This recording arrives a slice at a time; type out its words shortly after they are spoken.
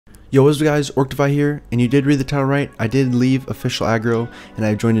Yo, what's up guys, Orcedify here, and you did read the title right. I did leave official aggro and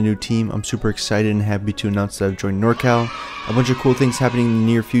I've joined a new team. I'm super excited and happy to announce that I've joined Norcal. A bunch of cool things happening in the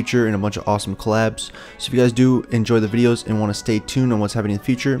near future and a bunch of awesome collabs. So if you guys do enjoy the videos and want to stay tuned on what's happening in the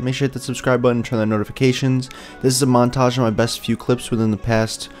future, make sure to hit the subscribe button and turn on notifications. This is a montage of my best few clips within the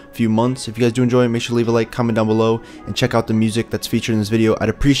past few months. If you guys do enjoy it, make sure to leave a like, comment down below, and check out the music that's featured in this video. I'd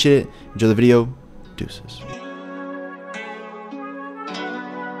appreciate it. Enjoy the video. Deuces.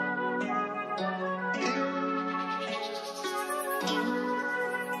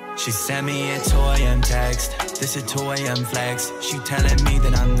 She sent me a 2 AM text, this a 2 AM flex. She telling me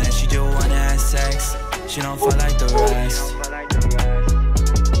that I'm that she do wanna have sex. She don't feel like the rest.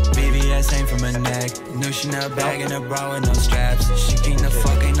 BBS ain't from her neck. New Chanel bag in a bra with no straps. She king the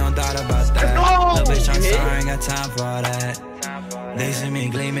fuck, ain't no doubt about that. Little bitch, I'm sorry, ain't got time for all that. They see me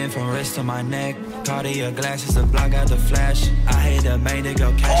gleaming from wrist to my neck. Cartier glasses to block out the flash. I hate the bank to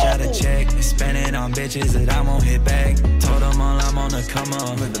go cash out a check. Spending on bitches that I won't hit back. Told them all I'm on the come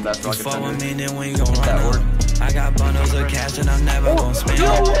up. You fuck with me, then we gon' run up. I got bundles of cash that I'm never gon' spend.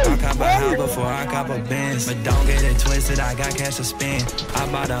 I cop a house before I cop a Benz. But don't get it twisted, I got cash to spend. I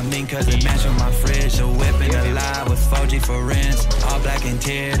bought a mink cause it match with my fridge. A whip in the live with 4G for rents. All black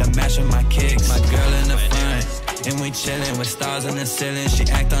interior to match with my kicks. My girl in the front. And we chillin' with stars on the ceiling. She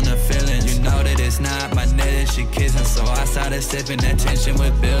act on the feeling. You know that it's not my knitting. She kissing, so I started sipping. That tension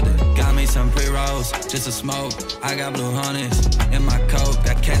with building. Got me some pre-rolls, just a smoke. I got blue honeys in my coat.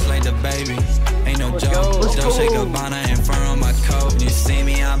 Got cash like the baby, ain't no joke. Dolce Gabbana in front of my coat. You see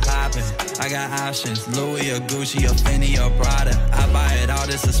me, I'm popping. I got options, Louis or Gucci or Fendi or Prada. I buy it all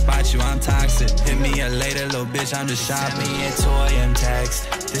just to spot you, I'm toxic. Hit me a later, little bitch, I'm just shopping. Send me a 2 AM text,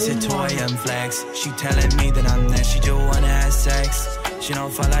 this a 2 AM flex. She telling me that I'm that she do wanna have sex. She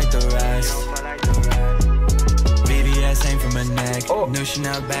don't feel like the rest. BBS ain't from her neck. New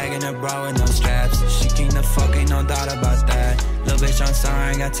Chanel bag in a bra with no straps. She king the fuck, ain't no doubt about that. Little bitch, I'm sorry,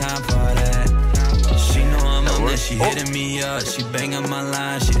 ain't got time for that. She know I'm on that, she hitting me up. She banging my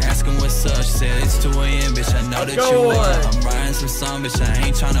line, she asking what's up. She said it's 2 AM, bitch, I know that you up. I'm writing some song, bitch, I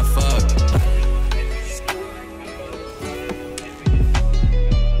ain't tryna fuck.